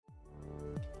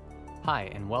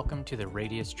Hi, and welcome to the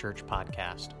Radius Church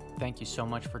podcast. Thank you so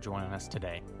much for joining us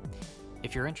today.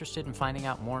 If you're interested in finding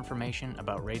out more information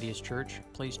about Radius Church,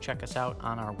 please check us out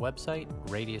on our website,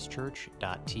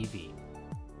 radiuschurch.tv.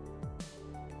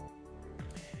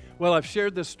 Well, I've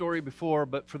shared this story before,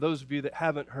 but for those of you that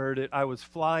haven't heard it, I was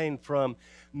flying from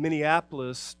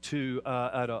Minneapolis to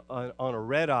on a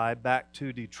red eye back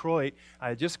to Detroit. I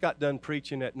had just got done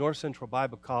preaching at North Central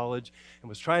Bible College and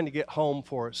was trying to get home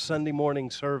for Sunday morning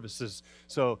services.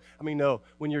 So,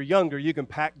 when you're younger, you can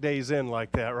pack days in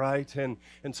like that, right? And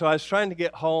so I was trying to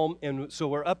get home, and so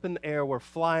we're up in the air, we're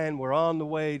flying, we're on the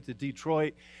way to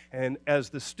Detroit. And as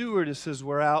the stewardesses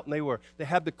were out, and they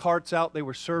had the carts out, they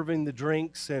were serving the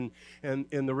drinks and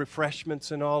the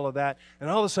refreshments and all of that. And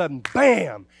all of a sudden,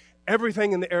 bam!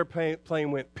 Everything in the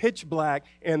airplane went pitch black,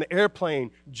 and the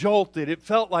airplane jolted. It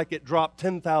felt like it dropped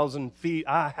 10,000 feet.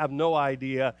 I have no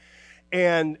idea.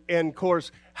 And of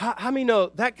course, how many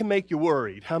know that can make you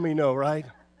worried? How many know, right?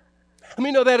 I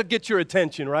mean, that'll get your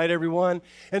attention, right, everyone?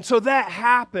 And so that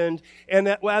happened, and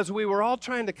as we were all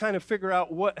trying to kind of figure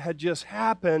out what had just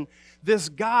happened, this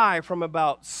guy from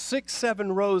about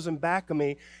 6-7 rows in back of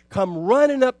me come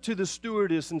running up to the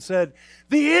stewardess and said,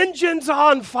 "The engine's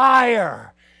on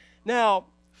fire!" Now,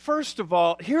 first of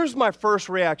all, here's my first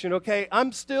reaction, okay?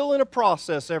 I'm still in a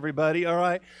process, everybody, all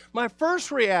right? My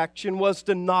first reaction was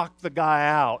to knock the guy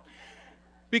out,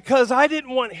 because I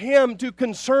didn't want him to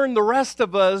concern the rest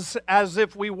of us as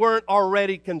if we weren't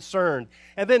already concerned.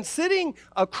 And then sitting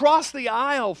across the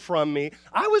aisle from me,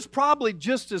 I was probably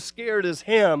just as scared as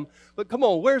him. But come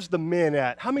on, where's the men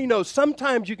at? How many know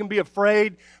sometimes you can be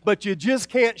afraid, but you just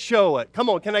can't show it? Come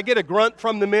on, can I get a grunt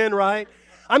from the men, right?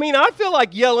 I feel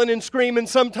like yelling and screaming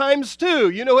sometimes too,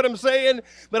 you know what I'm saying?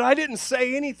 But I didn't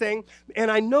say anything, and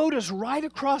I noticed right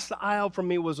across the aisle from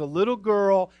me was a little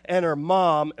girl and her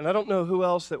mom, and I don't know who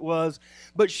else it was,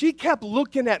 but she kept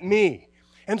looking at me.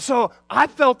 And so I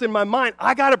felt in my mind,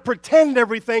 I got to pretend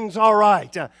everything's all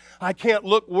right. I can't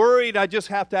look worried, I just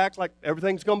have to act like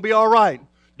everything's going to be all right.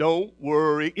 Don't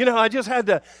worry. I just had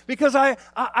to, because I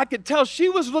could tell she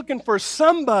was looking for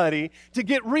somebody to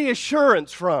get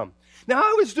reassurance from. Now,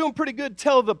 I was doing pretty good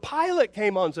till the pilot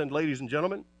came on and said, "Ladies and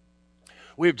gentlemen,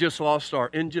 we've just lost our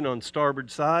engine on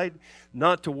starboard side.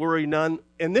 Not to worry none."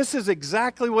 And this is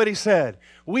exactly what he said.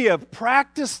 "We have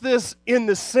practiced this in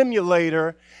the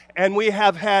simulator, and we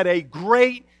have had a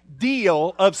great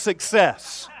deal of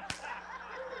success."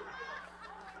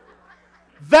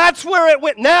 That's where it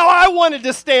went. Now I wanted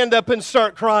to stand up and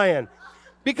start crying.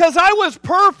 Because I was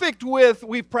perfect with,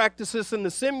 we've practiced this in the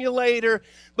simulator,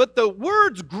 but the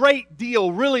words "great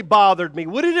deal" really bothered me.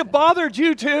 Would it have bothered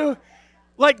you too?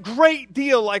 Like, great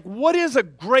deal, like what is a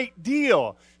great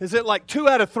deal? Is it like 2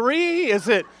 out of 3? Is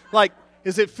it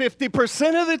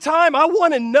 50% of the time? I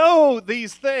want to know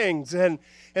these things.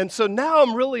 And so now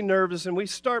I'm really nervous, and we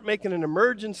start making an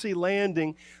emergency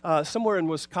landing somewhere in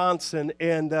Wisconsin.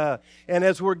 And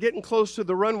as we're getting close to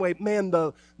the runway, man,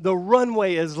 the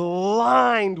runway is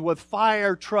lined with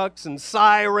fire trucks and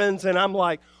sirens. And I'm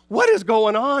like, what is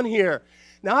going on here?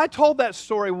 Now, I told that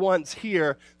story once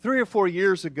here 3 or 4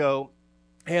 years ago.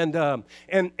 And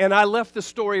I left the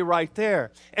story right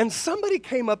there. And somebody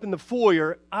came up in the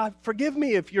foyer, forgive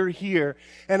me if you're here,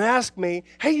 and asked me,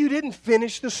 "Hey, you didn't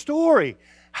finish the story.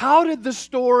 How did the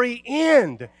story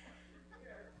end?"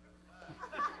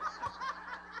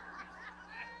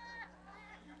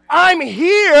 I'm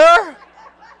here.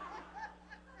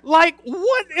 Like,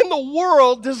 what in the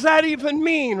world does that even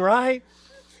mean, right?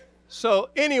 So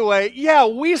anyway, yeah,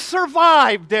 we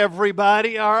survived,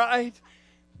 everybody, all right?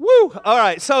 Woo! All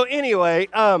right, so anyway,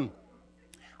 I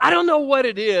don't know what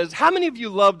it is. How many of you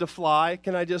love to fly?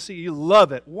 Can I just see you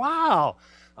love it? Wow.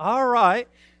 All right.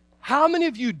 How many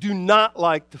of you do not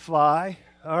like to fly?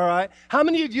 All right. How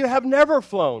many of you have never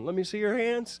flown? Let me see your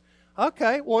hands.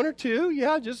 Okay, 1 or 2.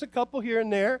 Yeah, just a couple here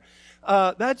and there.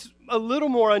 That's a little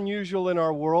more unusual in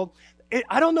our world.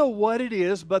 I don't know what it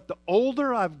is, but the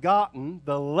older I've gotten,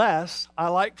 the less I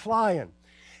like flying.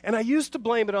 And I used to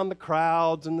blame it on the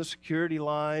crowds and the security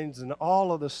lines and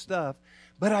all of the stuff,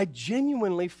 but I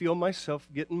genuinely feel myself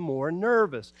getting more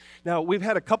nervous. Now, we've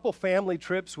had a couple family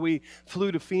trips. We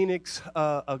flew to Phoenix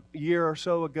a year or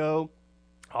so ago,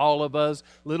 all of us.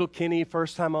 Little Kenny,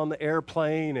 first time on the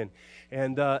airplane,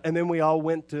 and then we all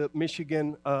went to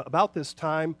Michigan about this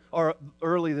time, or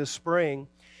early this spring.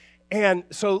 And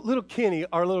so little Kenny,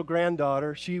 our little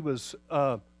granddaughter, she was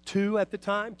 2 at the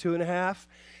time, 2.5.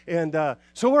 And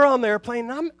so we're on the airplane,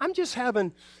 and I'm just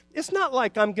having, it's not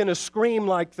like I'm going to scream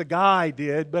like the guy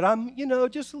did, but I'm,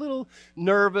 just a little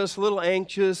nervous, a little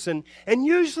anxious, and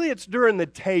usually it's during the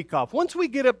takeoff. Once we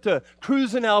get up to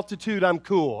cruising altitude, I'm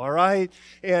cool, all right?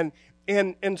 And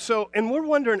we're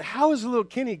wondering, how is little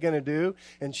Kenny going to do?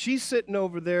 And she's sitting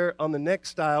over there on the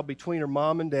next aisle between her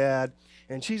mom and dad,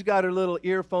 and she's got her little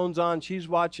earphones on. She's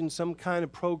watching some kind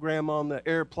of program on the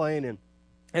airplane,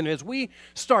 and as we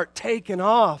start taking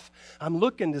off, I'm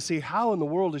looking to see how in the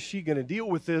world is she going to deal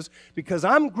with this, because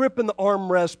I'm gripping the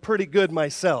armrest pretty good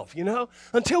myself,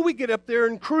 until we get up there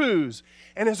and cruise.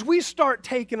 And as we start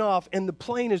taking off and the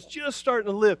plane is just starting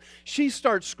to lift,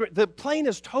 the plane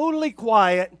is totally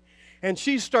quiet, and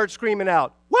she starts screaming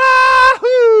out,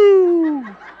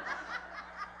 "Wahoo!"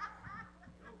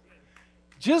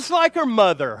 Just like her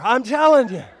mother, I'm telling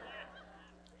you.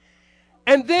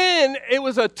 And then it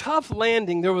was a tough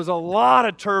landing. There was a lot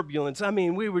of turbulence. I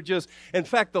mean, we were just, in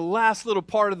fact, the last little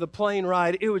part of the plane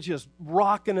ride, it was just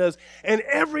rocking us. And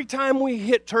every time we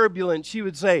hit turbulence, she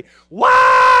would say,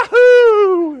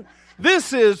 "Wahoo!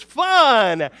 This is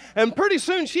fun." And pretty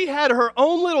soon she had her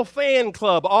own little fan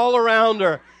club all around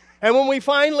her. And when we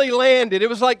finally landed, it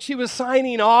was like she was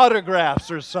signing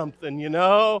autographs or something,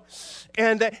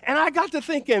 And I got to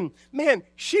thinking, man,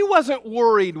 she wasn't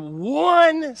worried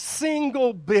one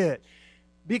single bit,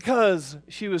 because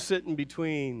she was sitting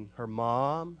between her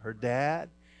mom, her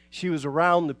dad. She was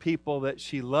around the people that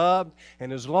she loved.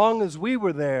 And as long as we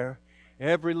were there,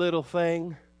 every little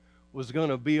thing was going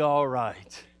to be all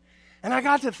right. And I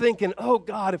got to thinking, oh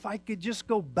God, if I could just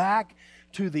go back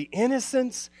to the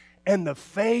innocence and the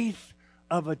faith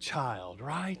of a child,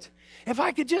 right? If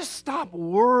I could just stop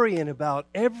worrying about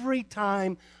every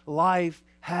time life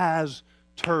has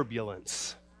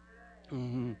turbulence.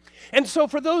 And so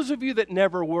for those of you that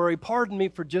never worry, pardon me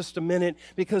for just a minute,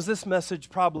 because this message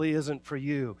probably isn't for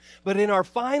you. But in our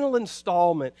final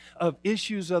installment of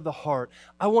Issues of the Heart,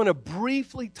 I want to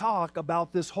briefly talk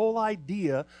about this whole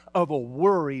idea of a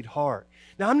worried heart.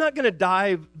 Now, I'm not going to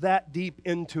dive that deep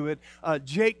into it.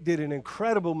 Jake did an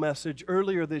incredible message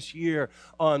earlier this year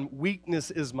on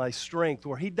Weakness is My Strength,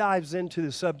 where he dives into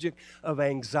the subject of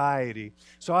anxiety.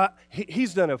 So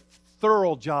he's done a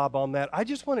thorough job on that. I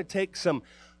just want to take some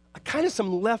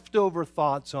leftover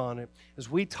thoughts on it as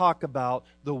we talk about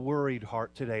the worried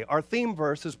heart today. Our theme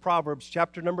verse is Proverbs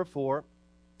chapter number 4,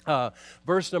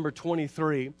 verse number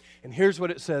 23. And here's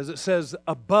what it says. It says,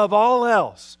 "Above all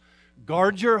else,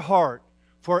 guard your heart,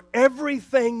 for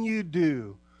everything you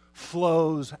do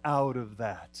flows out of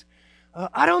that."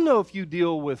 I don't know if you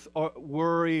deal with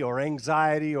worry or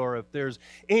anxiety, or if there's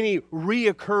any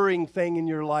reoccurring thing in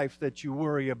your life that you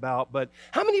worry about, but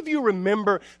how many of you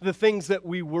remember the things that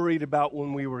we worried about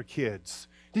when we were kids?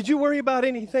 Did you worry about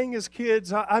anything as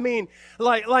kids? I mean,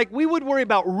 like we would worry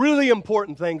about really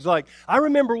important things. Like, I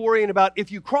remember worrying about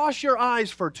if you cross your eyes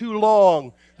for too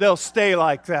long, they'll stay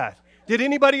like that. Did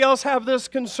anybody else have this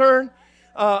concern?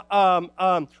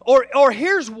 Or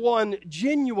here's one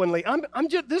genuinely.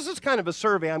 This is kind of a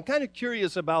survey. I'm kind of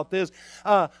curious about this.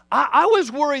 I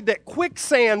was worried that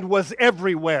quicksand was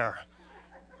everywhere.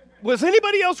 Was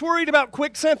anybody else worried about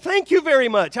quicksand? Thank you very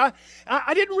much.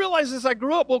 I didn't realize as I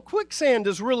grew up, well, quicksand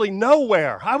is really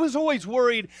nowhere. I was always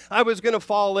worried I was going to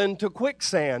fall into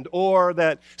quicksand, or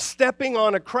that stepping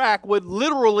on a crack would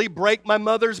literally break my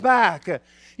mother's back.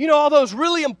 All those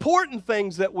really important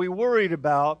things that we worried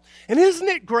about. And isn't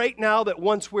it great now that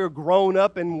once we're grown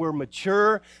up and we're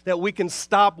mature, that we can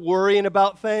stop worrying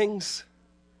about things?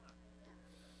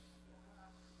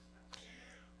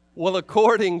 Well,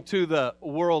 according to the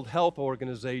World Health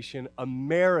Organization,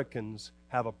 Americans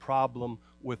have a problem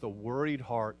with a worried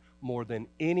heart more than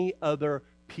any other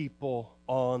people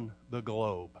on the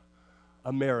globe.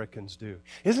 Americans do.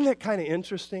 Isn't that kind of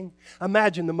interesting?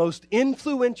 Imagine the most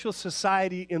influential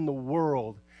society in the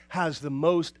world has the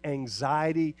most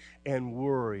anxiety and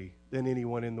worry than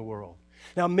anyone in the world.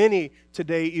 Now, many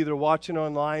today, either watching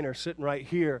online or sitting right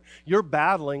here, you're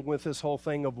battling with this whole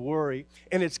thing of worry,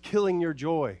 and it's killing your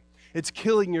joy. It's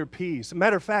killing your peace.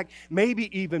 Matter of fact, maybe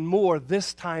even more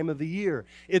this time of the year.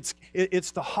 It's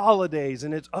the holidays,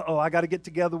 and I got to get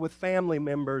together with family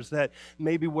members that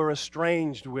maybe we're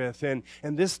estranged with, and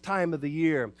this time of the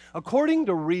year. According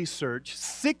to research,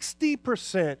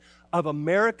 60% of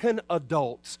American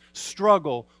adults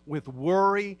struggle with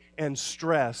worry and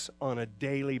stress on a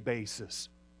daily basis.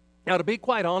 Now, to be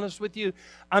quite honest with you,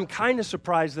 I'm kind of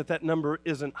surprised that number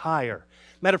isn't higher.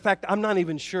 Matter of fact, I'm not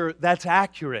even sure that's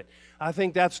accurate. I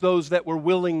think that's those that were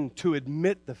willing to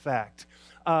admit the fact.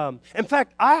 In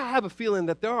fact, I have a feeling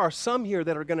that there are some here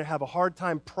that are going to have a hard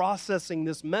time processing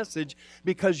this message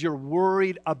because you're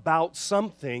worried about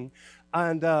something.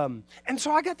 And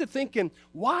so I got to thinking,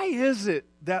 why is it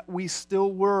that we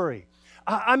still worry?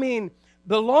 I mean,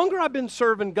 the longer I've been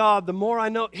serving God, the more I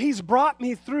know He's brought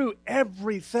me through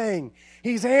everything.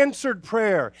 He's answered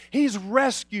prayer. He's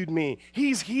rescued me.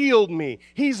 He's healed me.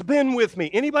 He's been with me.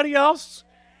 Anybody else?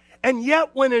 And yet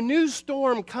when a new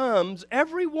storm comes,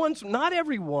 not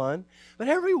everyone, but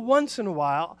every once in a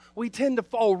while, we tend to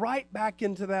fall right back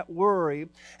into that worry.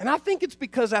 And I think it's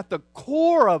because at the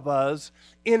core of us,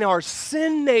 in our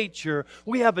sin nature,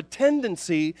 we have a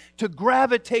tendency to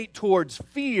gravitate towards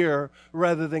fear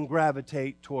rather than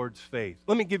gravitate towards faith.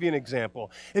 Let me give you an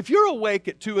example. If you're awake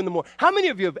at 2 in the morning, how many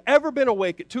of you have ever been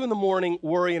awake at 2 in the morning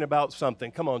worrying about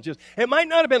something? Come on, it might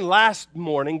not have been last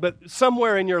morning, but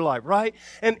somewhere in your life, right?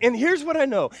 And here's what I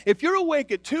know. If you're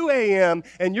awake at 2 a.m.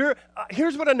 and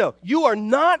here's what I know. You are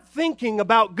not thinking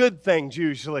about good things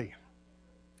usually.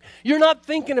 You're not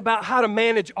thinking about how to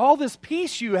manage all this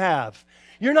peace you have.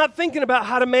 You're not thinking about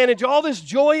how to manage all this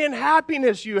joy and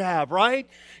happiness you have, right?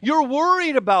 You're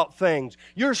worried about things.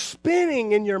 You're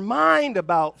spinning in your mind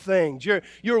about things.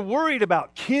 You're worried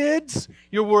about kids.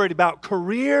 You're worried about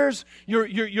careers.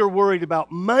 You're worried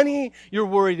about money. You're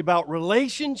worried about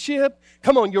relationship.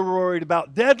 Come on, you're worried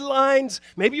about deadlines.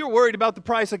 Maybe you're worried about the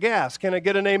price of gas. Can I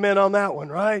get an amen on that one,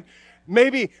 right?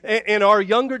 Maybe in our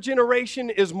younger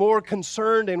generation is more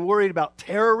concerned and worried about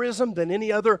terrorism than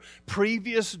any other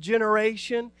previous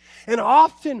generation. And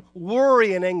often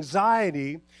worry and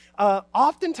anxiety,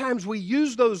 oftentimes we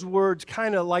use those words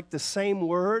kind of like the same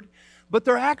word, but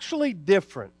they're actually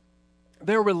different.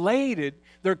 They're related,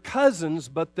 they're cousins,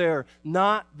 but they're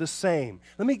not the same.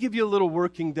 Let me give you a little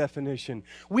working definition.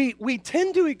 We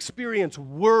tend to experience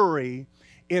worry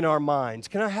in our minds.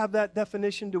 Can I have that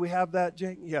definition? Do we have that,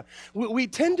 Jake? Yeah. We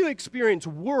tend to experience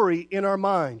worry in our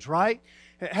minds, right?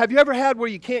 Have you ever had where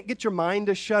you can't get your mind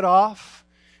to shut off?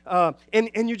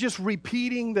 And you're just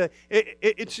repeating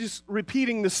it's just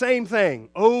repeating the same thing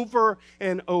over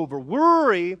and over.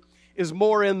 Worry is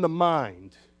more in the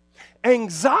mind.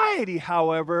 Anxiety,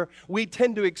 however, we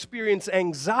tend to experience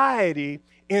anxiety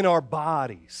in our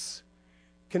bodies.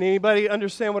 Can anybody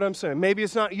understand what I'm saying? Maybe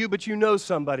it's not you, but you know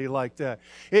somebody like that.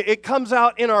 It comes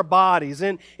out in our bodies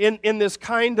in this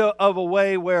kind of a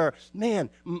way where, man,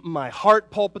 my heart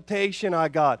palpitation, I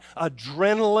got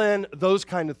adrenaline, those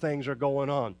kind of things are going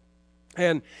on.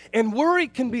 And worry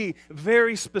can be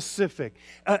very specific.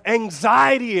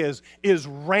 Anxiety is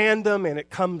random and it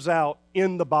comes out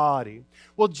in the body.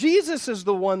 Well, Jesus is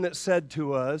the one that said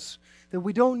to us that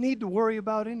we don't need to worry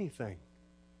about anything.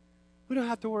 We don't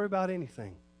have to worry about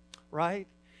anything, right?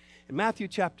 In Matthew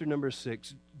chapter number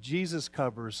 6, Jesus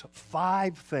covers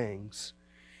 5 things,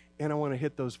 and I want to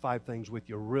hit those 5 things with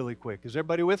you really quick. Is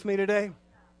everybody with me today?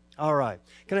 All right.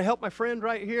 Can I help my friend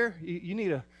right here? You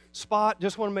need a spot?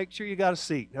 Just want to make sure you got a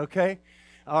seat, okay?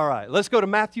 All right. Let's go to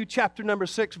Matthew chapter number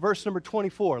 6, verse number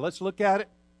 24. Let's look at it.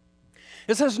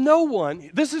 It says, no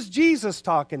one, this is Jesus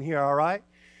talking here, all right?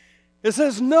 It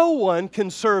says, no one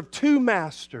can serve 2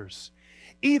 masters.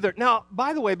 Either. Now,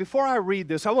 by the way, before I read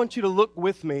this, I want you to look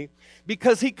with me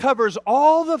because he covers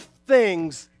all the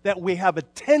things that we have a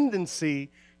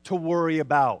tendency to worry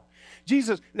about.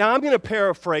 Jesus, now I'm going to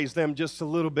paraphrase them just a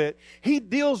little bit. He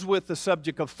deals with the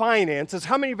subject of finances.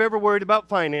 How many have ever worried about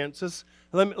finances?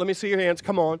 Let me see your hands.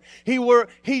 Come on. He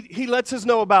lets us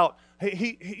know about,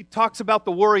 he talks about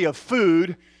the worry of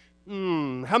food.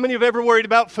 How many have ever worried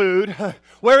about food?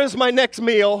 Where is my next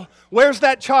meal? Where's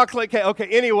that chocolate cake? Okay,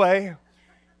 anyway.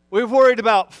 We've worried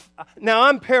about, now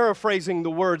I'm paraphrasing the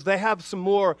words. They have some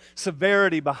more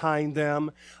severity behind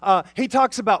them. He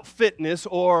talks about fitness,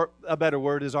 or a better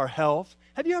word is our health.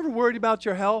 Have you ever worried about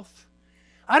your health?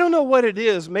 I don't know what it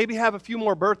is. Maybe have a few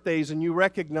more birthdays and you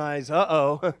recognize,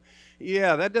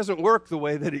 yeah, that doesn't work the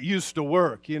way that it used to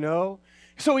work, you know?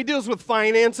 So he deals with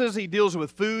finances, he deals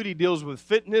with food, he deals with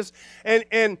fitness,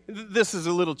 and this is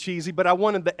a little cheesy, but I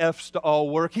wanted the F's to all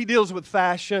work. He deals with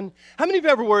fashion. How many of you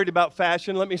ever worried about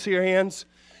fashion? Let me see your hands.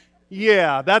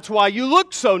 Yeah, that's why you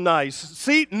look so nice.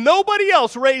 See, nobody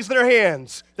else raised their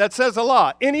hands. That says a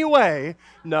lot. Anyway,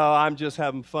 no, I'm just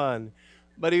having fun.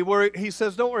 But he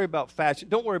says, don't worry about fashion.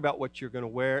 Don't worry about what you're going to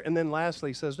wear. And then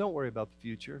lastly, he says, don't worry about the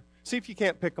future. See if you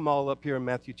can't pick them all up here in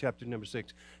Matthew chapter number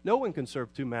 6. No one can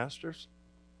serve 2 masters.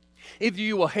 Either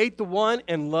you will hate the one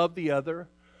and love the other,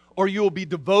 or you will be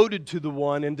devoted to the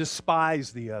one and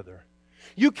despise the other.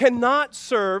 You cannot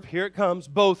serve, here it comes,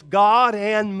 both God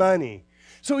and money.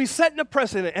 So he's setting a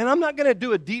precedent, and I'm not going to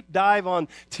do a deep dive on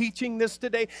teaching this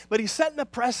today, but he's setting a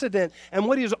precedent, and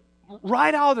what he's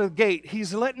right out of the gate,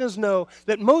 he's letting us know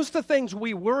that most of the things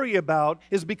we worry about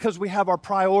is because we have our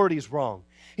priorities wrong.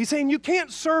 He's saying, you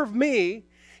can't serve me.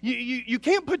 You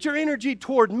can't put your energy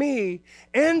toward me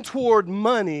and toward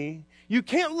money. You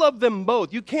can't love them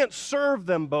both. You can't serve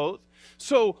them both.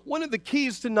 So one of the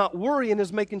keys to not worrying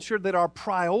is making sure that our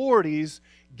priorities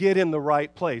get in the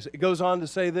right place. It goes on to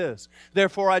say this,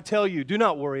 therefore I tell you, do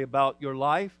not worry about your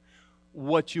life,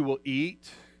 what you will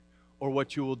eat or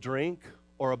what you will drink,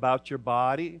 or about your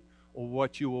body or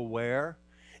what you will wear.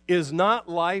 Is not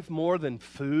life more than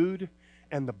food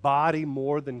and the body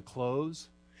more than clothes?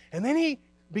 And then he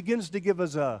begins to give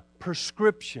us a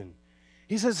prescription.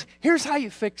 He says, here's how you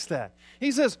fix that.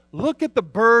 He says, look at the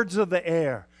birds of the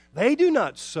air. They do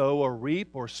not sow or reap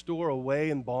or store away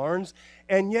in barns,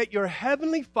 and yet your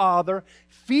heavenly Father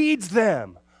feeds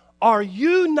them. Are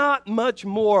you not much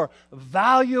more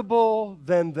valuable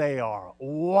than they are?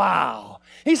 Wow.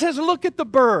 He says, look at the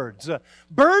birds.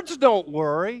 Birds don't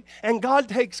worry, and God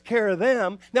takes care of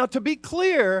them. Now, to be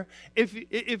clear,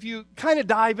 if you kind of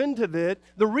dive into this,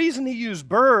 the reason he used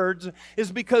birds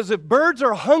is because if birds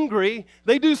are hungry,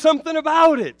 they do something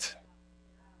about it.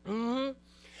 Mm-hmm.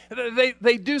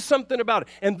 They do something about it.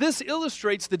 And this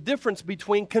illustrates the difference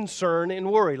between concern and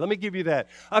worry. Let me give you that.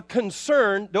 A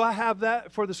concern, do I have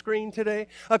that for the screen today?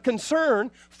 A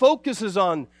concern focuses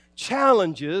on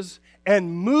challenges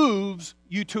and moves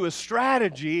you to a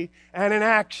strategy and an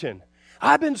action.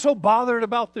 I've been so bothered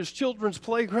about this children's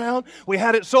playground. We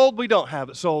had it sold, we don't have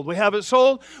it sold. We have it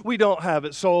sold, we don't have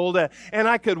it sold. And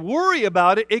I could worry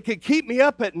about it. It could keep me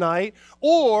up at night.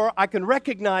 Or I can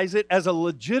recognize it as a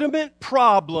legitimate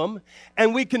problem,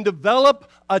 and we can develop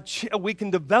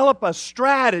a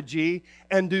strategy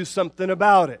and do something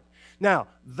about it. Now,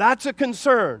 that's a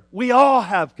concern. We all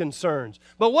have concerns.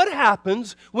 But what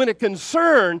happens when a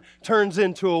concern turns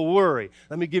into a worry?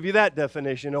 Let me give you that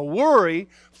definition. A worry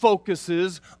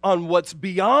focuses on what's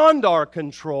beyond our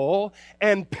control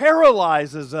and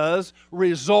paralyzes us,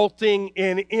 resulting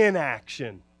in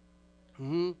inaction.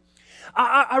 Mm-hmm.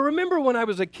 I remember when I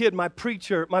was a kid, my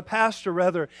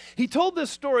pastor, he told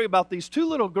this story about these two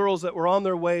little girls that were on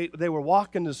their way, they were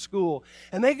walking to school,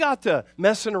 and they got to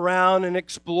messing around and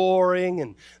exploring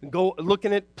and go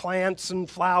looking at plants and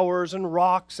flowers and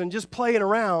rocks and just playing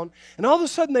around, and all of a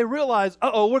sudden they realized,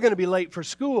 we're going to be late for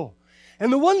school.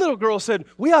 And the one little girl said,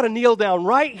 we ought to kneel down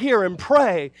right here and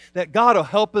pray that God will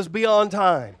help us be on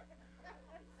time.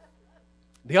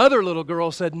 The other little girl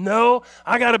said, no,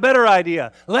 I got a better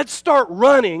idea. Let's start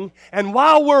running, and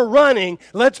while we're running,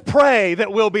 let's pray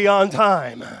that we'll be on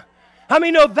time. How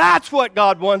many know that's what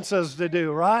God wants us to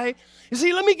do, right? You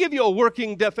see, let me give you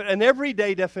an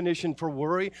everyday definition for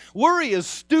worry. Worry is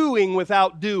stewing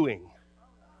without doing.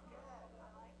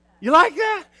 You like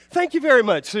that? Thank you very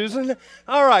much, Susan.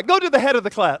 All right, go to the head of the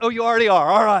class. Oh, you already are.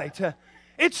 All right.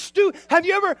 Have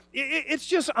you ever, it's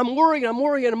just, I'm worrying,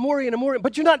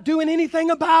 but you're not doing anything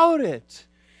about it.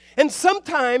 And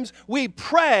sometimes we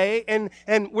pray and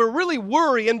we're really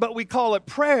worrying, but we call it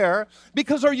prayer,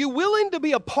 because are you willing to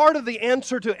be a part of the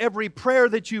answer to every prayer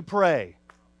that you pray?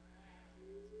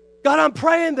 God, I'm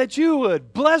praying that you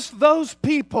would bless those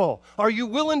people. Are you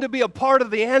willing to be a part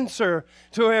of the answer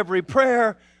to every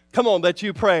prayer? Come on, that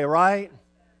you pray, right?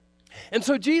 And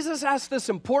so Jesus asked this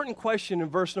important question in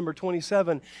verse number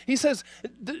 27. He says,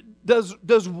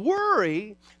 does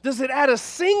worry, does it add a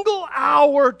single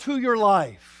hour to your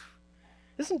life?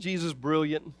 Isn't Jesus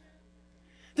brilliant?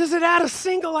 Does it add a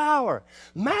single hour?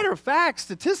 Matter of fact,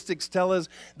 statistics tell us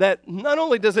that not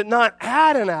only does it not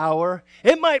add an hour,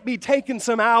 it might be taking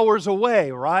some hours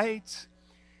away, right?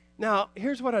 Now,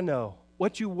 here's what I know.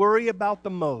 What you worry about the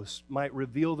most might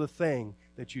reveal the thing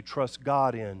that you trust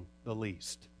God in the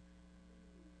least.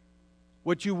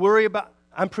 What you worry about,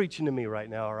 I'm preaching to me right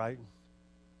now, all right?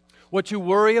 What you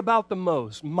worry about the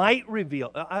most might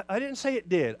reveal, I didn't say it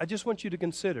did, I just want you to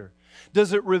consider,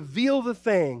 does it reveal the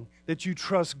thing that you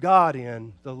trust God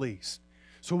in the least?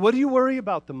 So what do you worry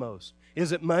about the most?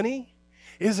 Is it money?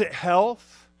 Is it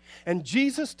health? And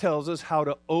Jesus tells us how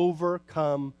to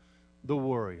overcome the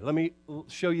worry. Let me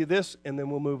show you this and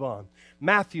then we'll move on.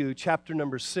 Matthew chapter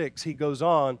number 6, he goes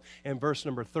on in verse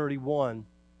number 31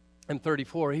 and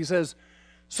 34. He says,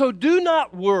 so do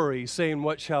not worry, saying,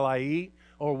 what shall I eat?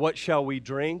 Or what shall we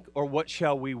drink? Or what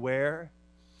shall we wear?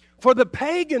 For the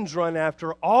pagans run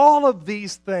after all of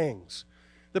these things.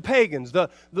 The pagans, the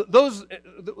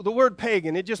word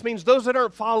pagan, it just means those that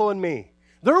aren't following me.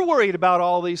 They're worried about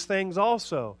all these things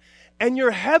also. And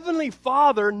your heavenly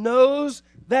Father knows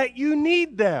that you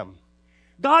need them.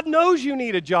 God knows you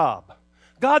need a job.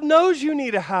 God knows you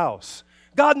need a house.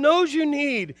 God knows you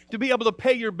need to be able to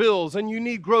pay your bills and you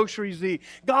need groceries to eat.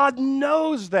 God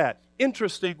knows that.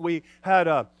 Interesting, we had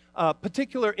a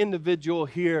particular individual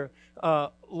here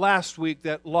last week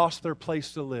that lost their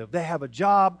place to live. They have a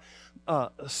job, a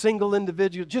single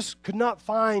individual, just could not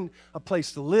find a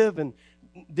place to live and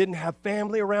didn't have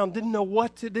family around, didn't know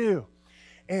what to do.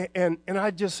 And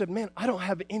I just said, man, I don't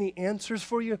have any answers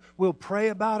for you. We'll pray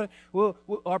about it.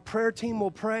 Our prayer team will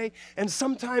pray. And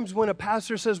sometimes when a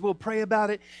pastor says we'll pray about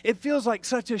it, it feels like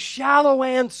such a shallow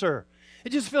answer.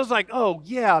 It just feels like, oh,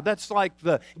 yeah, that's like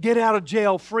the get out of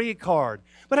jail free card.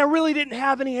 But I really didn't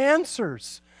have any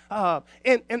answers.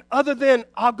 And other than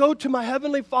I'll go to my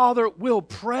Heavenly Father, we'll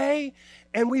pray,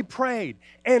 and we prayed.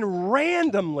 And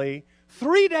randomly,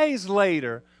 3 days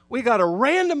later, we got a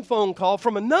random phone call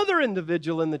from another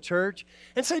individual in the church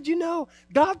and said, you know,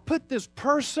 God put this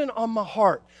person on my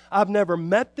heart. I've never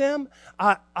met them.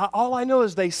 All I know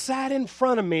is they sat in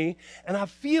front of me, and I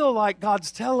feel like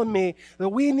God's telling me that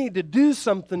we need to do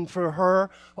something for her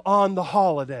on the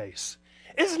holidays.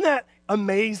 Isn't that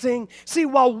amazing? See,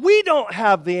 while we don't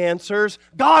have the answers,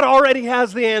 God already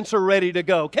has the answer ready to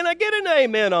go. Can I get an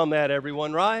amen on that,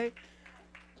 everyone, right?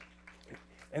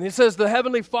 And it says the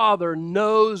Heavenly Father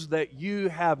knows that you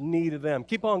have need of them.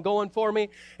 Keep on going for me.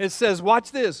 It says,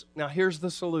 watch this. Now here's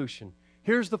the solution.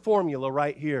 Here's the formula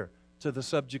right here to the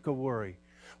subject of worry.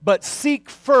 But seek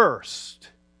first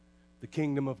the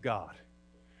kingdom of God.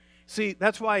 See,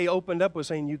 that's why he opened up with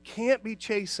saying you can't be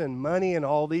chasing money and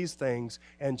all these things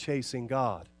and chasing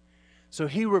God. So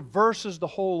he reverses the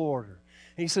whole order.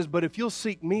 And he says, but if you'll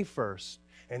seek me first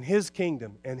and his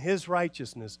kingdom and his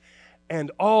righteousness, and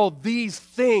all these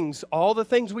things, all the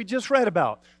things we just read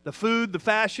about, the food, the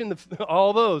fashion,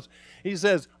 all those, he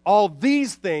says, all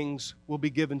these things will be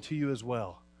given to you as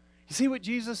well. You see what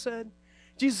Jesus said?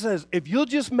 Jesus says, if you'll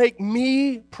just make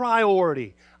me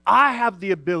priority, I have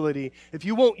the ability, if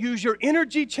you won't use your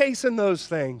energy chasing those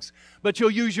things, but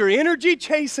you'll use your energy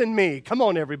chasing me, come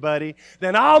on everybody,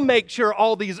 then I'll make sure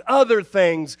all these other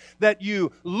things that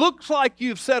you looks like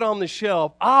you've set on the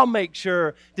shelf, I'll make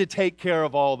sure to take care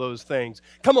of all those things.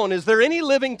 Come on, is there any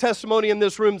living testimony in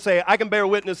this room say, I can bear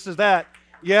witness to that?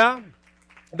 Yeah?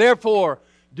 Therefore,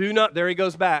 do not, there he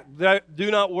goes back, do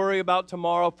not worry about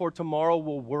tomorrow, for tomorrow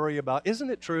will worry about,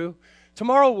 isn't it true?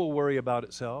 Tomorrow will worry about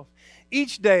itself.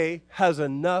 Each day has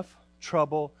enough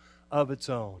trouble of its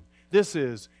own. This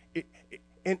is,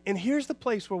 and here's the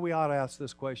place where we ought to ask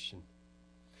this question.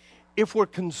 If we're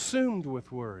consumed with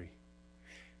worry,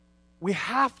 we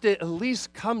have to at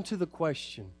least come to the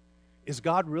question, is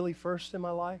God really first in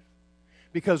my life?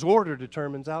 Because order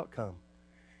determines outcome.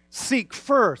 Seek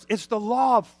first. It's the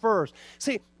law of first.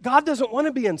 See, God doesn't want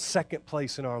to be in second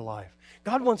place in our life.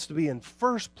 God wants to be in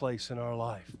first place in our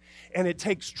life. And it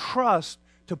takes trust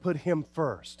to put him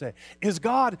first. Is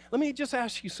God, let me just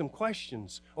ask you some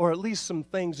questions, or at least some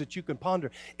things that you can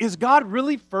ponder. Is God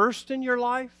really first in your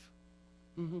life?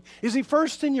 Mm-hmm. Is he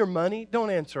first in your money? Don't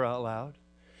answer out loud.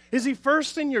 Is he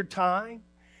first in your time?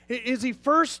 Is he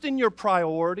first in your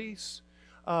priorities?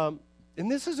 And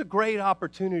this is a great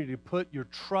opportunity to put your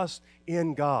trust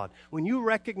in God. When you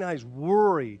recognize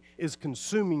worry is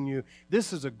consuming you,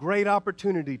 this is a great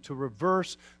opportunity to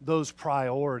reverse those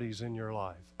priorities in your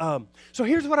life. So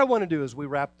here's what I want to do as we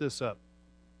wrap this up.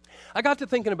 I got to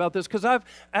thinking about this because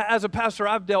as a pastor,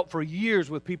 I've dealt for years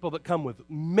with people that come with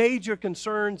major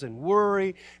concerns and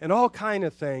worry and all kind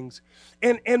of things.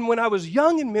 And when I was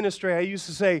young in ministry, I used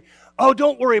to say, oh,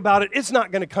 don't worry about it. It's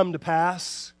not going to come to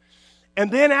pass. And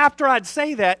then after I'd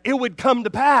say that, it would come to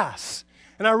pass.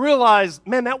 And I realized,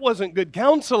 man, that wasn't good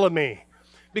counsel of me,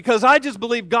 because I just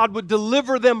believed God would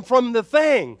deliver them from the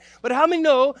thing. But how many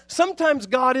know sometimes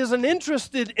God isn't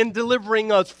interested in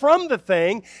delivering us from the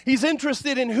thing. He's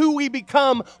interested in who we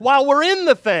become while we're in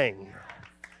the thing.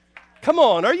 Come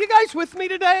on, are you guys with me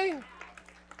today?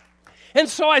 And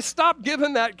so I stopped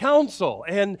giving that counsel,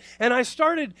 and I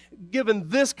started giving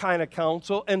this kind of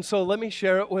counsel, and so let me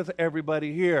share it with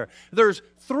everybody here. There's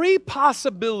 3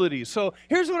 possibilities. So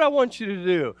here's what I want you to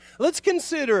do. Let's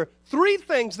consider 3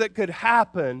 things that could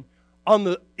happen on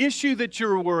the issue that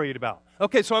you're worried about.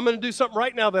 Okay, so I'm going to do something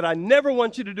right now that I never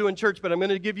want you to do in church, but I'm going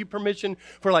to give you permission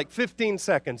for like 15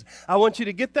 seconds. I want you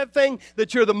to get that thing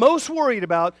that you're the most worried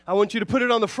about. I want you to put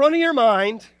it on the front of your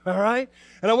mind, all right?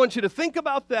 And I want you to think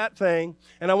about that thing,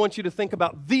 and I want you to think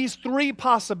about these 3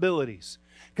 possibilities.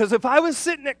 Because if I was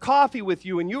sitting at coffee with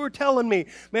you and you were telling me,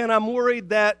 man, I'm worried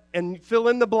that, and fill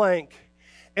in the blank,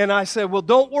 and I said, well,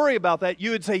 don't worry about that, you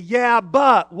would say, yeah,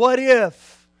 but what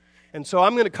if? And so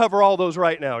I'm going to cover all those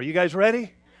right now. Are you guys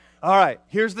ready? All right,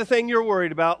 here's the thing you're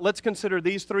worried about. Let's consider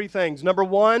these three things. Number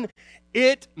one,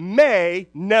 it may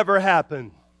never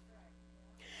happen.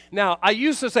 Now, I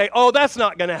used to say, oh, that's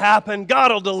not going to happen.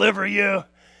 God will deliver you.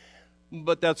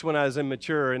 But that's when I was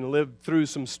immature and lived through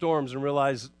some storms and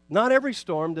realized not every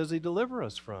storm does He deliver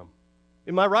us from.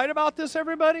 Am I right about this,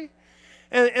 everybody?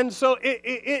 And so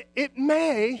it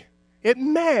may, it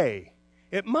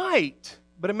might,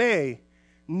 but it may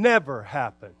never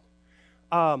happen.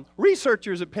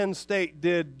 Researchers at Penn State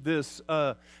did this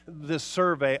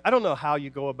survey. I don't know how you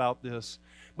go about this,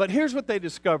 but here's what they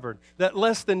discovered, that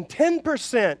less than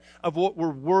 10% of what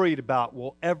we're worried about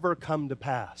will ever come to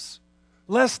pass.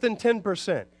 Less than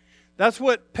 10%. That's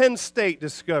what Penn State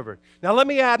discovered. Now let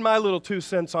me add my little 2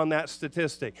 cents on that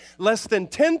statistic. Less than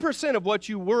 10% of what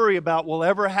you worry about will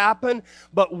ever happen,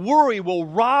 but worry will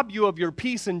rob you of your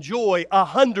peace and joy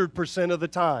 100% of the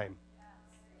time.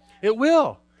 It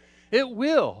will. It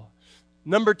will.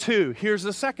 Number two, here's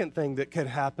the second thing that could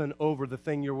happen over the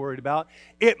thing you're worried about.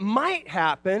 It might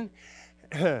happen,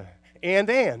 and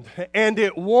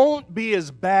it won't be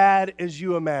as bad as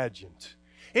you imagined.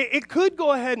 It could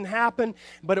go ahead and happen,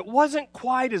 but it wasn't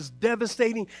quite as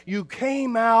devastating. You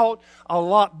came out a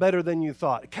lot better than you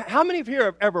thought. How many of you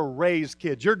have ever raised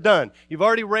kids? You're done. You've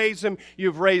already raised them.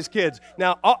 You've raised kids.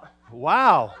 Now,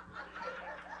 wow.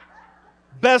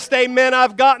 Best amen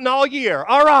I've gotten all year.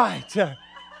 All right.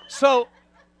 So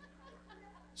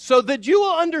that you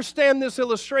will understand this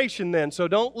illustration then, so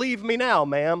don't leave me now,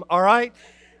 ma'am, all right,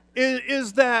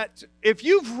 is that if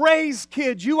you've raised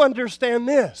kids, you understand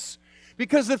this.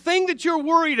 Because the thing that you're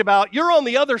worried about, you're on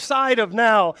the other side of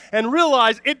now and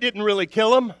realize it didn't really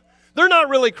kill them. They're not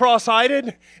really cross-eyed.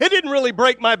 It didn't really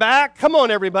break my back. Come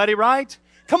on, everybody, right?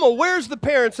 Come on, where's the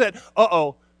parents that,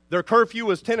 their curfew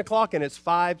was 10 o'clock and it's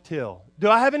 5 till. Do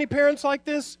I have any parents like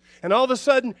this? And all of a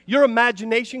sudden, your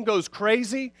imagination goes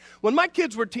crazy. When my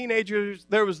kids were teenagers,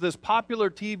 there was this popular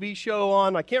TV show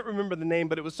on, I can't remember the name,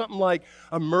 but it was something like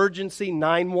Emergency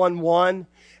 911.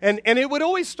 And it would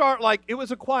always start like, it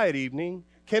was a quiet evening.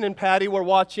 Ken and Patty were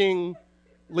watching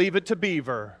Leave It to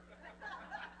Beaver.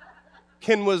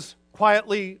 Ken was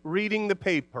quietly reading the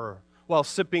paper while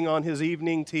sipping on his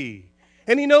evening tea.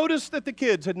 And he noticed that the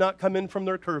kids had not come in from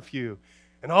their curfew.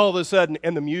 And all of a sudden,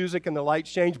 and the music and the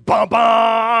lights change, bum,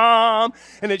 bum,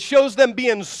 and it shows them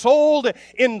being sold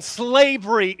in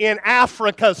slavery in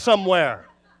Africa somewhere.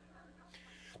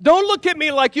 Don't look at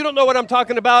me like you don't know what I'm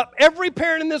talking about. Every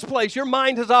parent in this place, your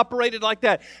mind has operated like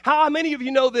that. How many of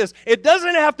you know this? It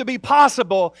doesn't have to be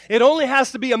possible. It only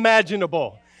has to be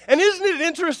imaginable. And isn't it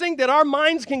interesting that our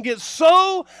minds can get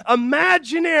so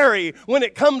imaginary when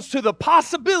it comes to the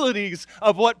possibilities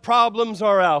of what problems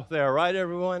are out there, right,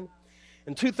 everyone?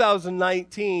 In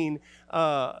 2019,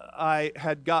 I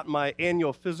had got my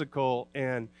annual physical,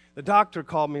 and the doctor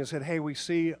called me and said, hey, we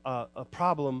see a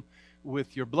problem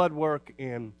with your blood work,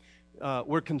 and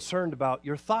we're concerned about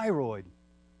your thyroid.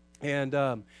 And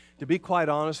to be quite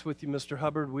honest with you, Mr.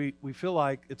 Hubbard, we feel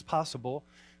like it's possible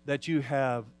that you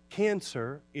have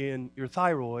cancer in your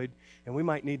thyroid, and we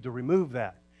might need to remove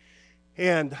that.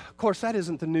 And, of course, that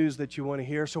isn't the news that you want to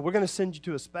hear, so we're going to send you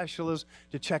to a specialist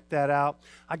to check that out.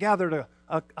 I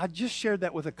just shared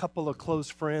that with a couple of close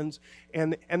friends,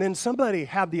 and then somebody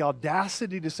had the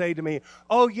audacity to say to me,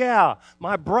 oh, yeah,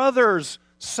 my brother's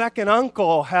second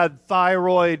uncle had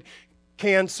thyroid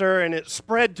cancer, and it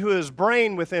spread to his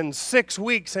brain within 6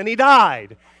 weeks, and he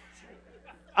died.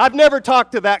 I've never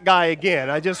talked to that guy again.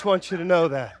 I just want you to know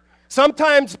that.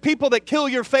 Sometimes people that kill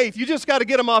your faith, you just got to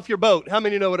get them off your boat. How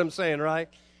many know what I'm saying, right?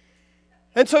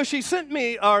 And so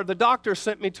the doctor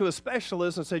sent me to a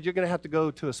specialist and said, you're going to have to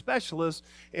go to a specialist.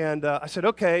 And I said,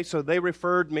 okay. So they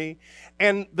referred me.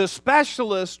 And the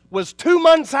specialist was 2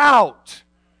 months out.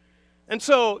 And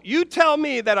so you tell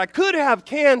me that I could have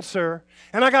cancer,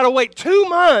 and I got to wait 2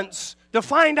 months to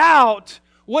find out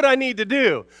what I need to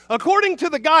do. According to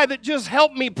the guy that just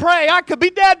helped me pray, I could be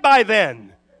dead by then.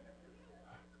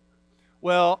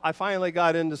 Well, I finally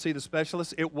got in to see the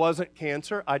specialist. It wasn't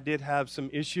cancer. I did have some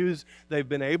issues. They've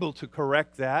been able to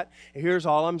correct that. Here's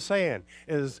all I'm saying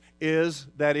is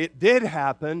that it did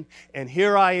happen, and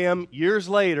here I am years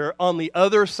later on the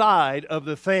other side of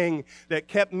the thing that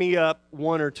kept me up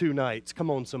 1 or 2 nights.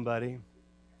 Come on, somebody.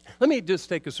 Let me just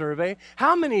take a survey.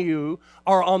 How many of you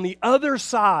are on the other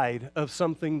side of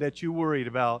something that you worried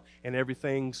about, and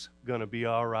everything's going to be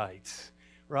all right?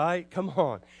 Right? Come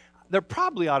on. There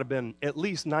probably ought to have been at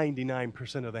least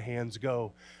 99% of the hands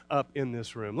go up in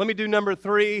this room. Let me do number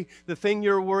 3, the thing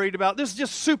you're worried about. This is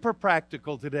just super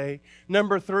practical today.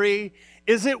 Number 3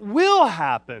 is it will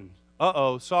happen.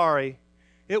 Sorry.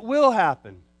 It will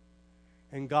happen.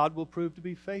 And God will prove to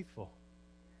be faithful.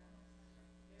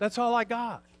 That's all I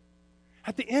got.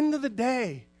 At the end of the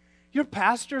day, your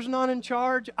pastor's not in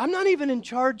charge. I'm not even in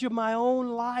charge of my own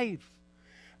life.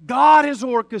 God has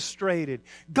orchestrated.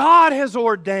 God has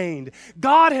ordained.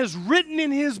 God has written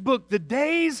in His book the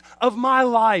days of my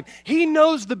life. He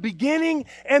knows the beginning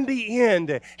and the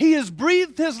end. He has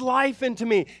breathed His life into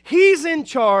me. He's in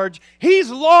charge. He's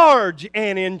large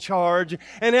and in charge.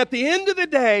 And at the end of the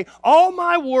day, all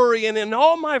my worrying and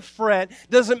all my fret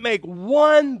doesn't make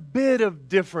one bit of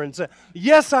difference.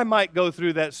 Yes, I might go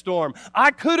through that storm.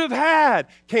 I could have had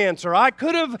cancer. I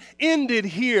could have ended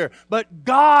here. But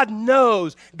God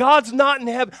knows. God's not in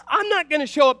heaven. I'm not going to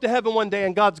show up to heaven one day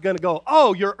and God's going to go,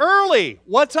 "Oh, you're early.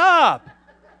 What's up?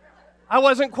 I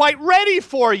wasn't quite ready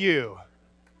for you."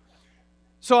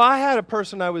 So I had a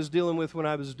person I was dealing with when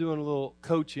I was doing a little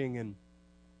coaching,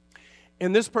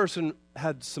 and this person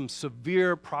had some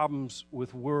severe problems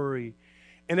with worry.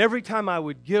 And every time I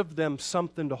would give them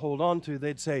something to hold on to,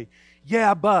 they'd say,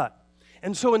 "Yeah, but."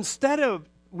 And so instead of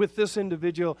with this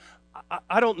individual,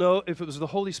 I don't know if it was the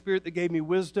Holy Spirit that gave me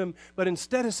wisdom, but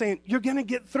instead of saying, "You're going to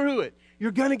get through it.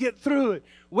 You're going to get through it.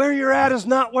 Where you're at is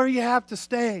not where you have to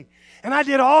stay." And I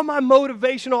did all my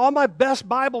motivational, all my best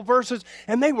Bible verses,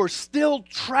 and they were still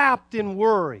trapped in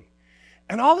worry.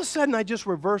 And all of a sudden, I just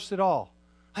reversed it all.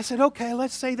 I said, "Okay,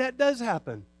 let's say that does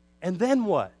happen. And then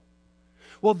what?"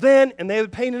 Well, then, and they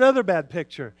would paint another bad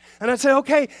picture. And I'd say,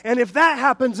 "Okay, and if that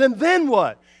happens, and then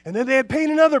what?" And then they'd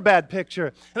paint another bad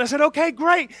picture. And I said, "Okay,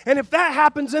 great. And if that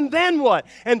happens, and then what?"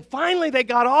 And finally they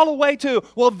got all the way to,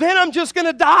 "Well, then I'm just going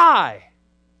to die."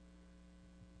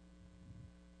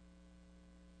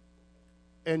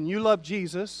 And you love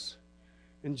Jesus,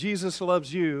 and Jesus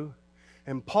loves you.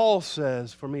 And Paul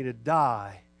says, for me to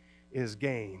die is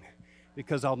gain,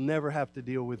 because I'll never have to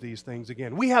deal with these things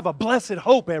again. We have a blessed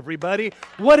hope, everybody.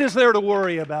 What is there to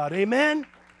worry about? Amen?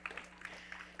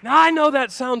 Now, I know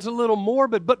that sounds a little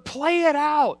morbid, but play it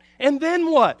out. And then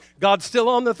what? God's still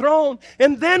on the throne.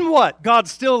 And then what? God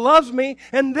still loves me.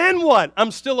 And then what?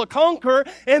 I'm still a conqueror.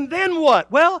 And then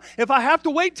what? Well, if I have to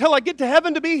wait till I get to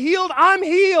heaven to be healed, I'm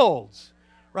healed.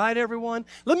 Right, everyone?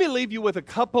 Let me leave you with a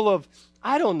couple of,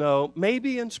 I don't know,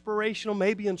 maybe inspirational,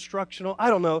 maybe instructional, I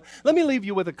don't know. Let me leave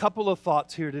you with a couple of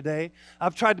thoughts here today.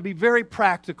 I've tried to be very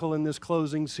practical in this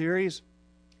closing series.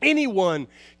 Anyone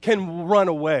can run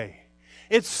away.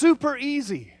 It's super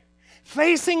easy.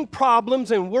 Facing problems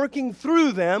and working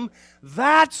through them,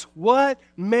 that's what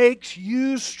makes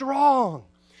you strong.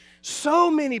 So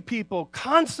many people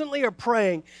constantly are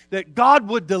praying that God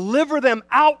would deliver them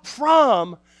out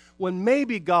from, when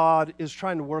maybe God is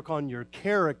trying to work on your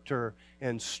character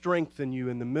and strengthen you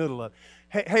in the middle of.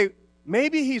 Hey,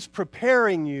 maybe He's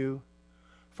preparing you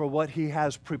for what He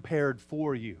has prepared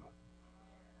for you.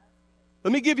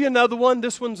 Let me give you another one.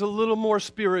 This one's a little more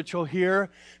spiritual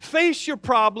here. Face your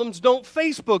problems, don't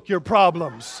Facebook your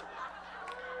problems.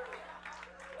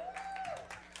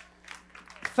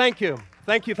 Thank you.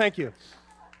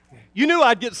 You knew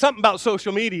I'd get something about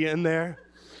social media in there.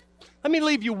 Let me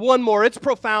leave you one more. It's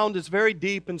profound, it's very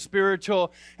deep and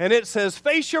spiritual, and it says,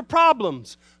 face your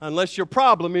problems, unless your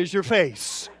problem is your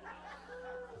face.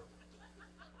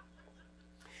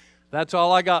 That's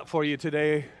all I got for you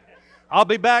today. I'll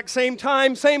be back same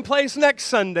time, same place next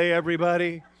Sunday,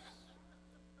 everybody.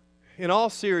 In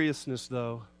all seriousness,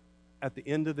 though, at the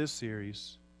end of this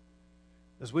series,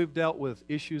 as we've dealt with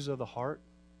issues of the heart,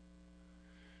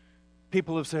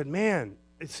 people have said, "Man,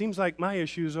 it seems like my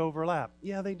issues overlap."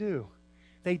 Yeah, they do.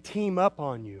 They team up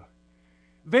on you.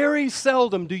 Very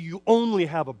seldom do you only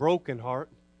have a broken heart.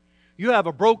 You have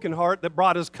a broken heart that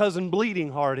brought his cousin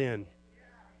bleeding heart in.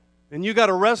 And you got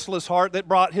a restless heart that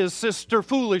brought his sister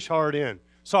foolish heart in.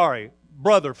 Sorry,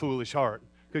 brother foolish heart.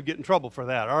 Could get in trouble for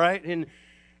that, all right?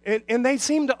 And they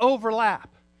seem to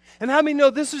overlap. And how many know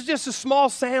this is just a small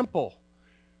sample?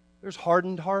 There's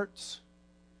hardened hearts.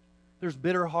 There's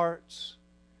bitter hearts.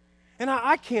 And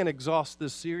I can't exhaust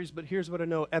this series, but here's what I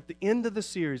know. At the end of the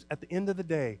series, at the end of the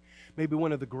day, maybe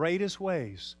one of the greatest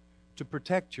ways to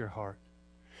protect your heart,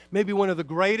 maybe one of the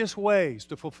greatest ways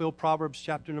to fulfill Proverbs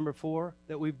chapter number 4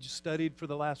 that we've studied for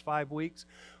the last 5 weeks,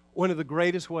 one of the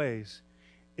greatest ways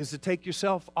is to take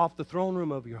yourself off the throne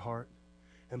room of your heart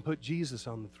and put Jesus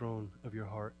on the throne of your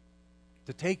heart.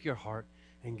 To take your heart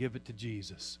and give it to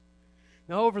Jesus.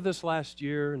 Now, over this last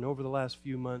year and over the last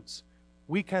few months,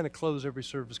 we kind of close every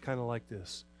service kind of like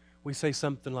this. We say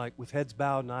something like, with heads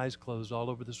bowed and eyes closed all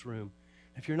over this room,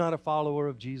 if you're not a follower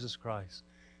of Jesus Christ,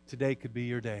 today could be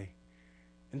your day.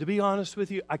 And to be honest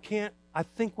with you, I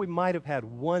think we might have had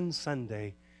one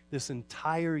Sunday this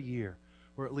entire year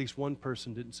where at least one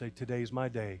person didn't say, today's my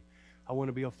day. I want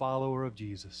to be a follower of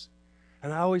Jesus.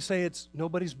 And I always say it's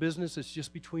nobody's business. It's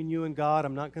just between you and God.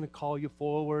 I'm not going to call you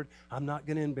forward. I'm not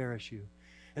going to embarrass you.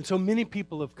 And so many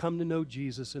people have come to know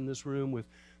Jesus in this room with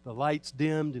the lights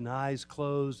dimmed and eyes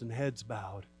closed and heads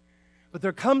bowed. But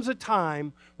there comes a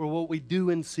time where what we do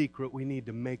in secret, we need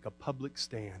to make a public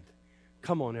stand.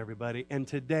 Come on, everybody. And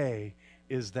today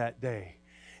is that day.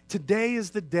 Today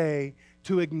is the day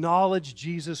to acknowledge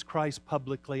Jesus Christ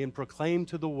publicly and proclaim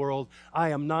to the world, I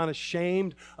am not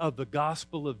ashamed of the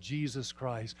gospel of Jesus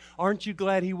Christ. Aren't you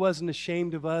glad He wasn't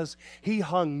ashamed of us? He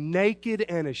hung naked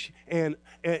and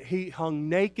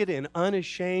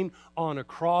unashamed on a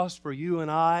cross for you and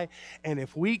I. And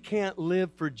if we can't live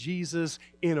for Jesus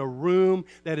in a room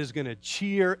that is going to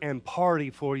cheer and party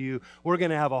for you, we're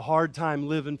going to have a hard time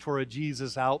living for a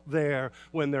Jesus out there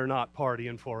when they're not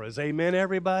partying for us. Amen,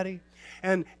 everybody?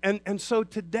 And so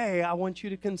today, I want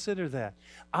you to consider that.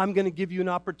 I'm going to give you an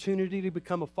opportunity to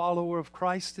become a follower of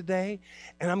Christ today,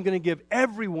 and I'm going to give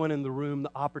everyone in the room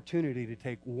the opportunity to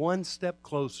take one step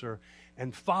closer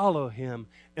and follow Him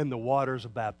in the waters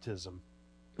of baptism.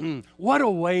 What a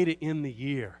way to end the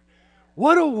year.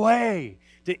 What a way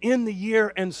to end the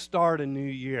year and start a new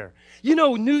year. You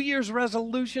know, New Year's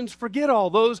resolutions, forget all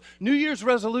those. New Year's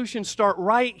resolutions start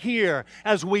right here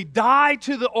as we die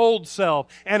to the old self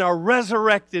and are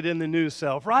resurrected in the new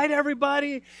self. Right,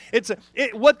 everybody?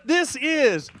 What this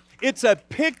is, it's a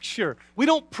picture. We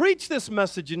don't preach this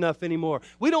message enough anymore.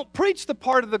 We don't preach the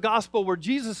part of the gospel where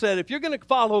Jesus said, if you're going to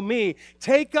follow me,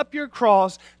 take up your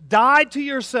cross, die to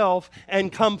yourself,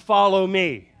 and come follow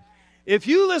me. If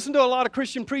you listen to a lot of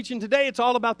Christian preaching today, it's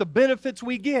all about the benefits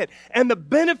we get. And the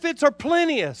benefits are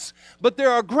plenteous. But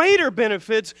there are greater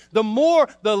benefits. The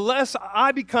less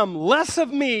I become less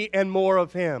of me and more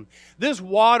of Him. This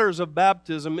waters of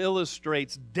baptism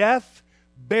illustrates death,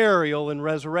 burial, and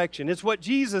resurrection. It's what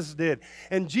Jesus did.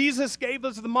 And Jesus gave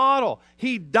us the model.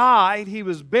 He died, He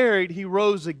was buried, He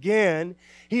rose again.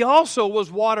 He also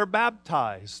was water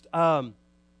baptized.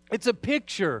 It's a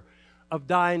picture of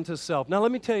dying to self. Now,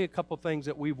 let me tell you a couple things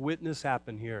that we've witnessed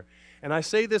happen here. And I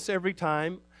say this every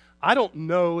time. I don't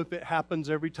know if it happens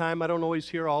every time. I don't always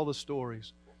hear all the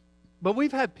stories. But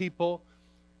we've had people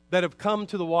that have come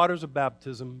to the waters of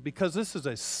baptism because this is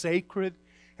a sacred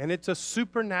and it's a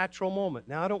supernatural moment.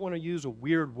 Now, I don't want to use a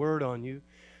weird word on you.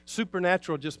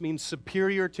 Supernatural just means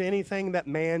superior to anything that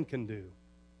man can do.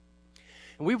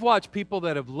 And we've watched people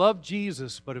that have loved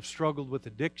Jesus but have struggled with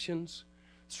addictions,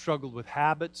 struggled with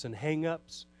habits and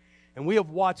hang-ups. And we have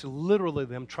watched literally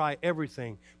them try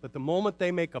everything. But the moment they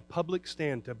make a public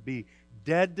stand to be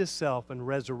dead to self and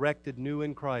resurrected new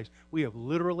in Christ, we have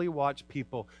literally watched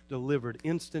people delivered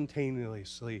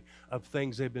instantaneously of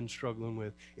things they've been struggling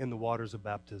with in the waters of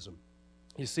baptism.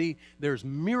 You see, there's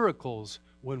miracles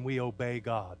when we obey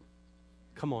God.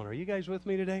 Come on, are you guys with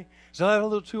me today? Is that a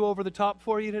little too over the top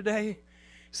for you today?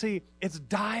 See, it's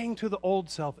dying to the old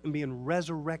self and being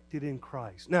resurrected in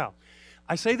Christ. Now,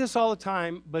 I say this all the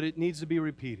time, but it needs to be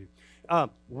repeated.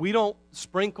 We don't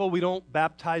sprinkle, we don't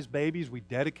baptize babies, we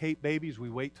dedicate babies. We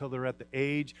wait till they're at the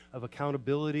age of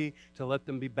accountability to let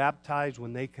them be baptized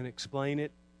when they can explain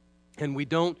it. And we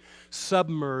don't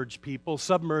submerge people.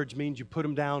 Submerge means you put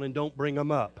them down and don't bring them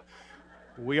up.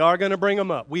 We are going to bring them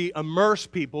up. We immerse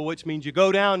people, which means you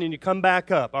go down and you come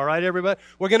back up. All right, everybody?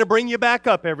 We're going to bring you back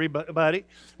up, everybody.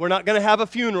 We're not going to have a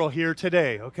funeral here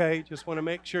today, okay? Just want to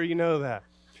make sure you know that.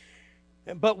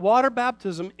 But water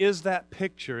baptism is that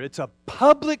picture. It's a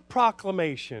public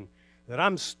proclamation that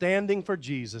I'm standing for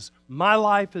Jesus. My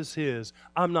life is His.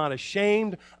 I'm not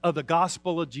ashamed of the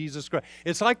gospel of Jesus Christ.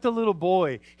 It's like the little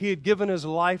boy. He had given his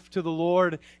life to the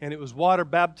Lord, and it was water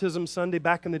baptism Sunday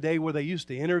back in the day where they used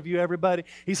to interview everybody.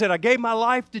 He said, I gave my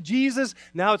life to Jesus.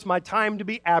 Now it's my time to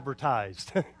be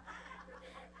advertised.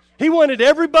 He wanted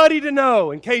everybody to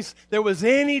know in case there was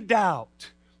any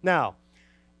doubt. Now,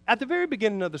 at the very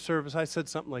beginning of the service, I said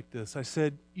something like this. I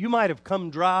said, you might have come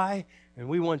dry, and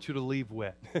we want you to leave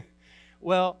wet.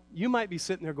 Well, you might be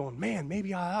sitting there going, man,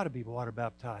 maybe I ought to be water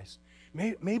baptized.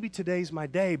 Maybe today's my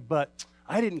day, but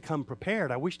I didn't come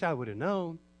prepared. I wished I would have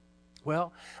known.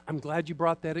 Well, I'm glad you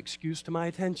brought that excuse to my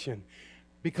attention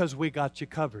because we got you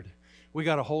covered. We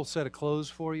got a whole set of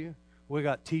clothes for you. We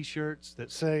got T-shirts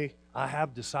that say, I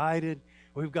have decided.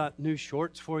 We've got new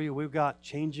shorts for you. We've got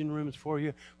changing rooms for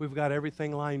you. We've got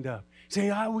everything lined up. Say,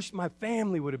 I wish my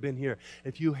family would have been here.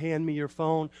 If you hand me your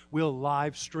phone, we'll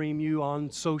live stream you on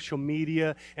social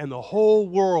media, and the whole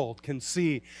world can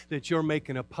see that you're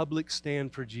making a public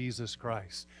stand for Jesus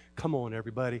Christ. Come on,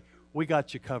 everybody. We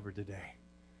got you covered today.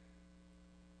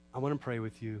 I want to pray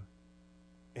with you.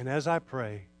 And as I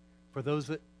pray, for those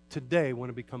that today want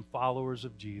to become followers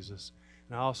of Jesus,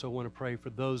 And I also want to pray for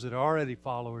those that are already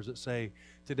followers that say,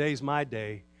 today's my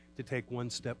day to take one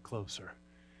step closer.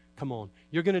 Come on.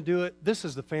 You're going to do it. This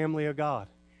is the family of God.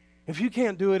 If you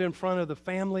can't do it in front of the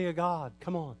family of God,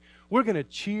 come on. We're going to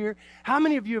cheer. How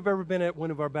many of you have ever been at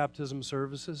one of our baptism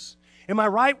services? Am I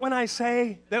right when I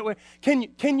say that?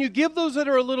 Can you give those that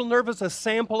are a little nervous a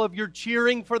sample of your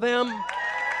cheering for them?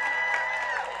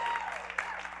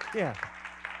 Yeah.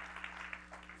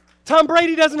 Tom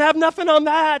Brady doesn't have nothing on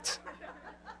that.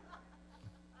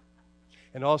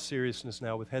 In all seriousness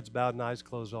now, with heads bowed and eyes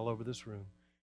closed all over this room,